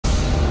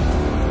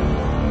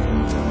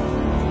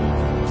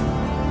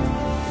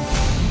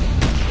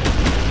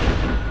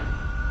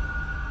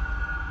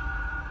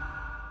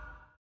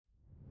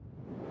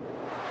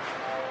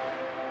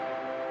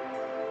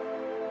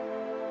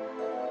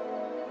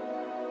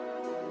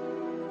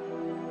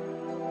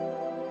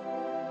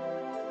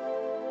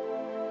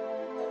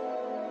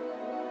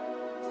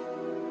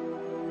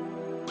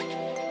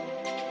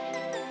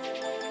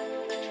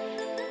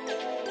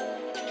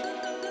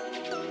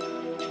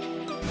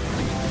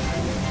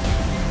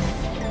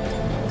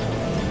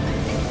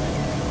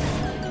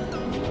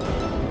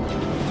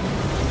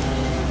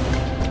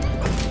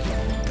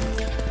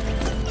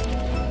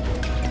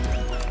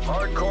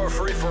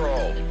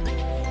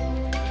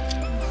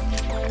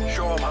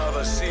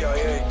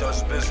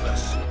does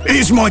business. It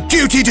is my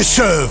duty to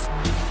serve.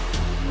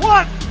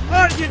 What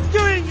are you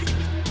doing?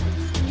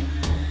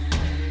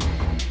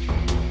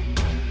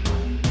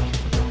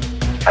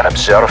 And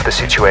observe the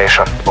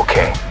situation.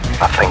 Okay,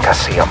 I think I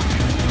see him.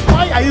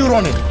 Why are you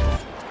running?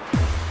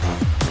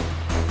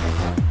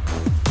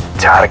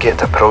 Target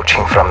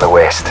approaching from the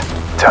west.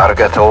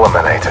 Target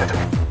eliminated.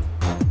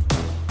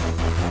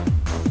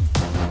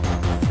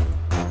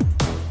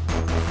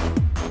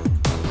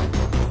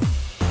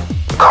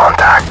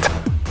 Contact.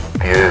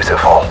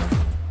 Beautiful.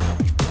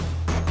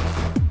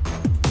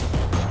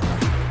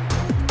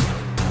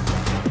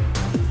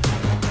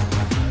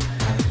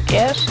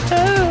 Guess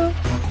who?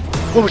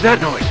 What was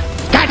that noise?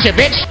 Gotcha,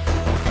 bitch!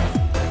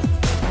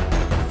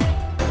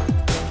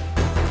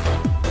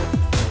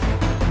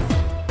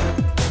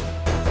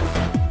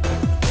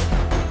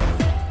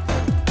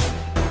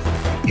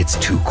 It's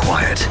too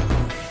quiet.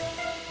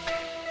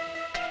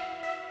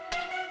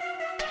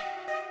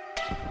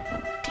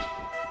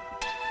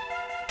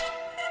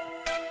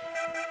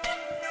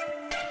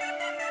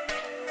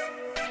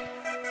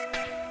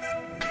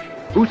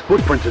 Whose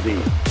footprints are these?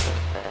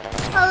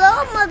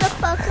 Hello,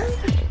 motherfucker.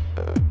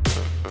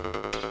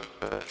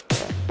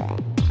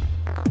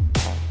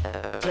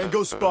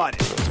 Tango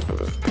spotted.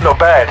 Not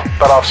bad,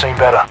 but I've seen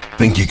better.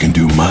 Think you can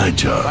do my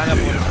job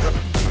here?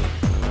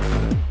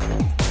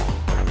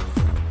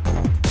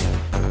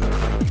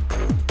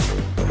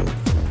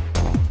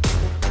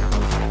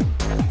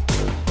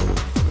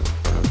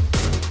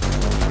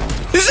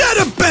 Is that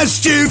the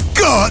best you've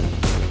got?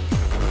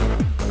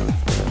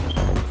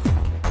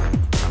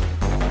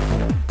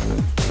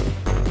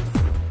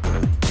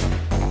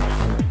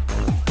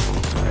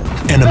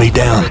 Enemy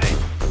down.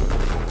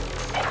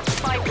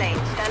 Spy plane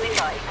standing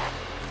by.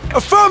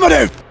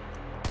 Affirmative!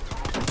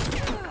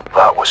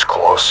 That was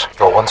close.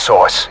 No one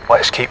saw us.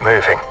 Let's keep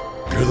moving.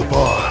 You're the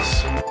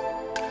boss.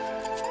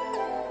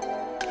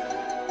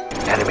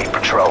 Enemy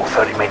patrol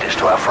 30 meters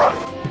to our front.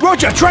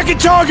 Roger, tracking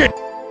target!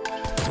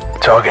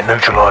 Target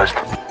neutralized.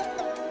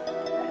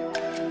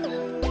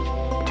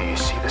 Do you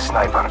see the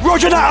sniper?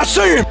 Roger that, I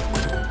see him!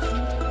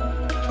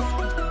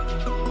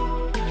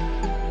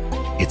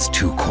 It's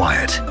too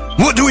quiet.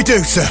 What do we do,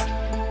 sir?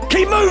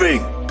 Keep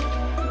moving!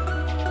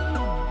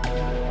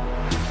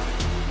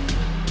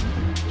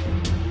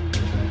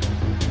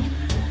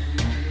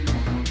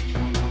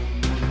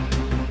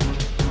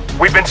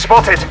 We've been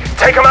spotted!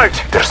 Take them out!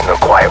 There's no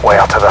quiet way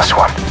out of this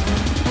one.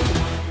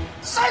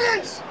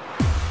 Silence!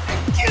 I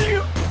kill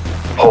you!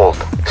 Hold.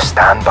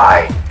 Stand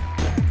by.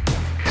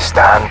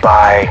 Stand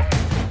by.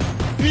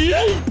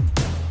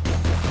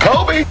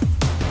 Kobe!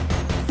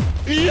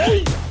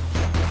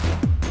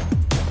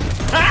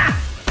 Ha!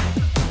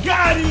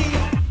 Got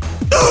him!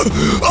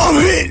 I'm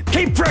hit!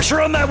 Keep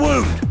pressure on that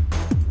wound!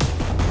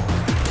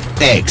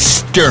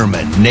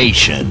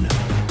 Extermination.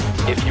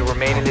 If you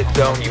remain in this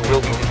zone, you will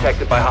be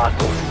detected by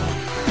hostiles.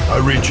 I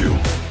read you.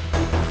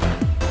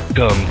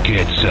 Come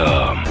get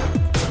some.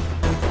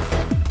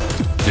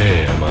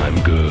 Damn, I'm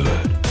good.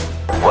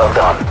 Well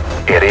done.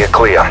 Area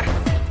clear.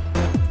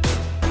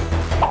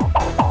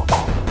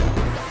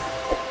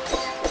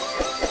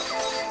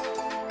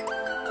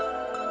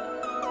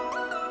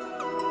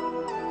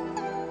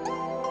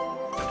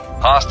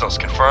 Hostiles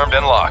confirmed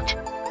and locked.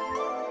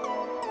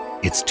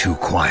 It's too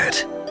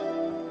quiet.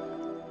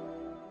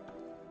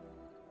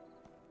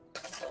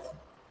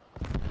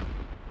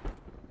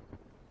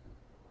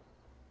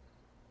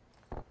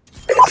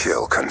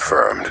 Kill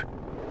confirmed.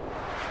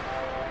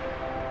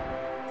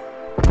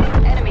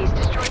 Enemies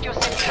destroyed your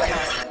sentry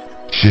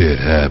gun. Shit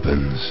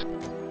happens.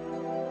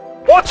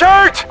 Watch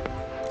out!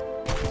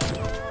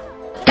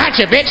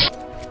 Gotcha, bitch!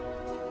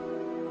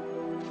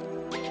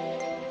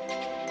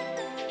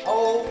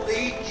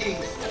 Holy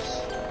Jesus!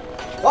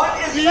 What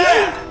is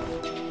that?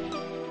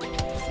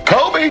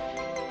 Kobe!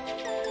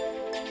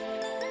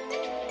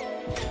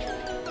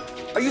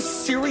 Are you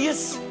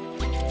serious?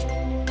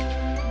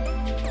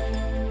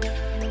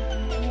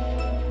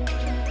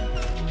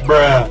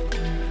 Bruh.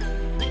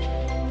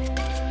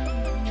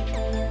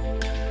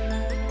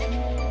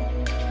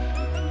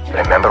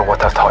 Remember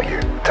what I taught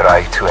you.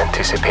 Try to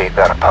anticipate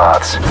their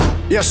paths.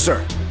 Yes,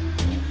 sir.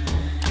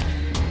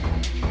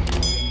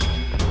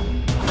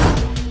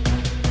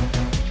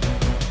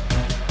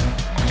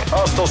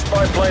 Hostile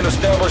spy plane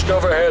established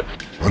overhead.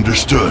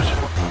 Understood.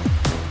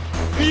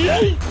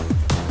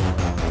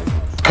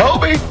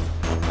 Kobe!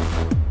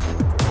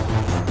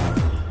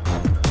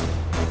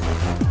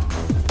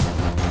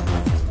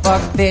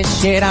 Fuck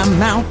this shit,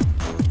 I'm out.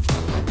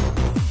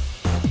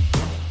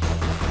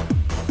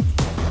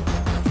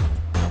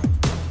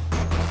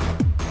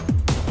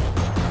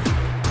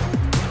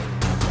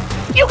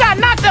 You got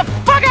knocked the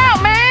fuck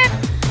out, man!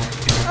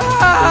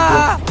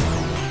 Ah!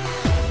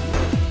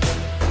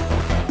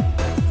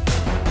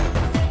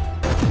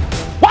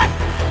 What?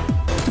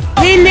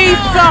 He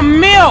needs some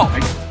milk!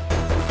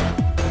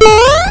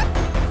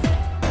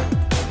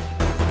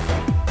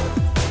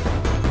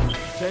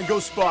 Tango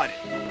spotted.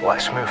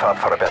 Let's move up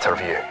for a better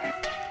view.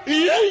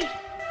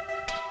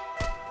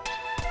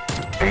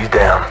 He's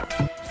down.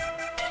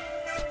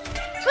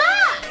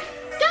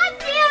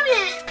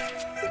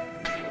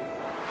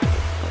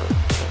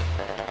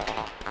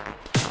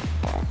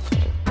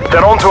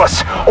 They're onto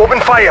us.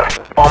 Open fire.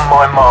 On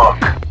my mark.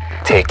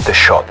 Take the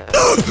shot.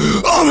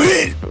 I'm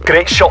hit!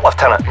 Great shot,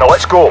 Lieutenant. Now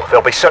let's go.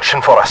 They'll be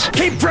searching for us.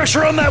 Keep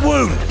pressure on that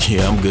wound!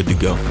 Yeah, I'm good to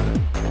go.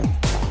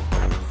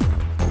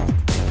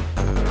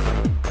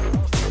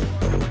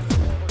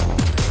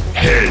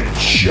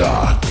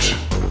 Headshot.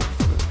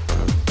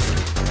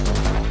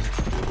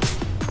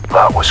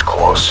 That was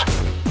close.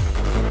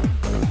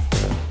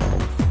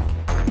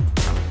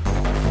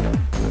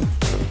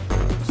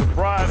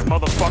 Surprise,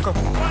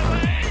 motherfucker.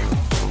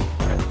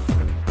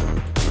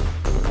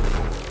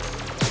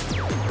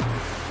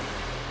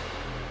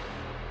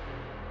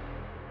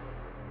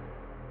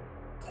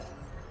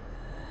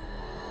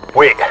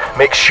 Wait,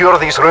 make sure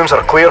these rooms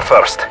are clear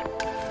first.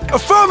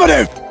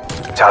 Affirmative!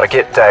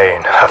 Target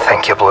down. I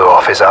think you blew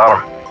off his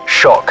arm.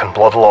 Shock and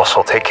blood loss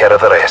will take care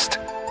of the rest.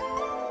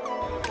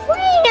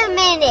 Wait a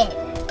minute.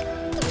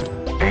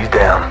 He's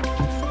down.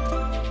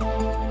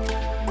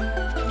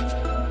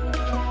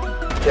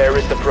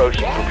 Terrorist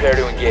approaching. Prepare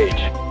to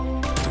engage.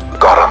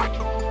 Got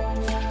him.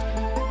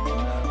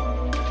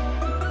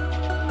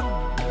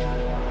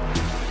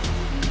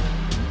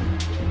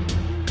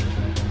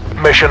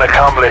 Mission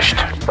accomplished.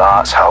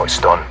 That's how it's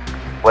done.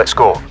 Let's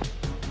go.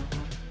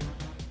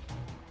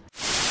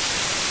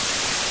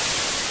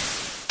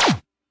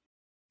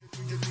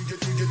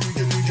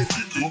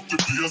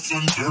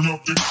 Turn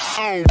up the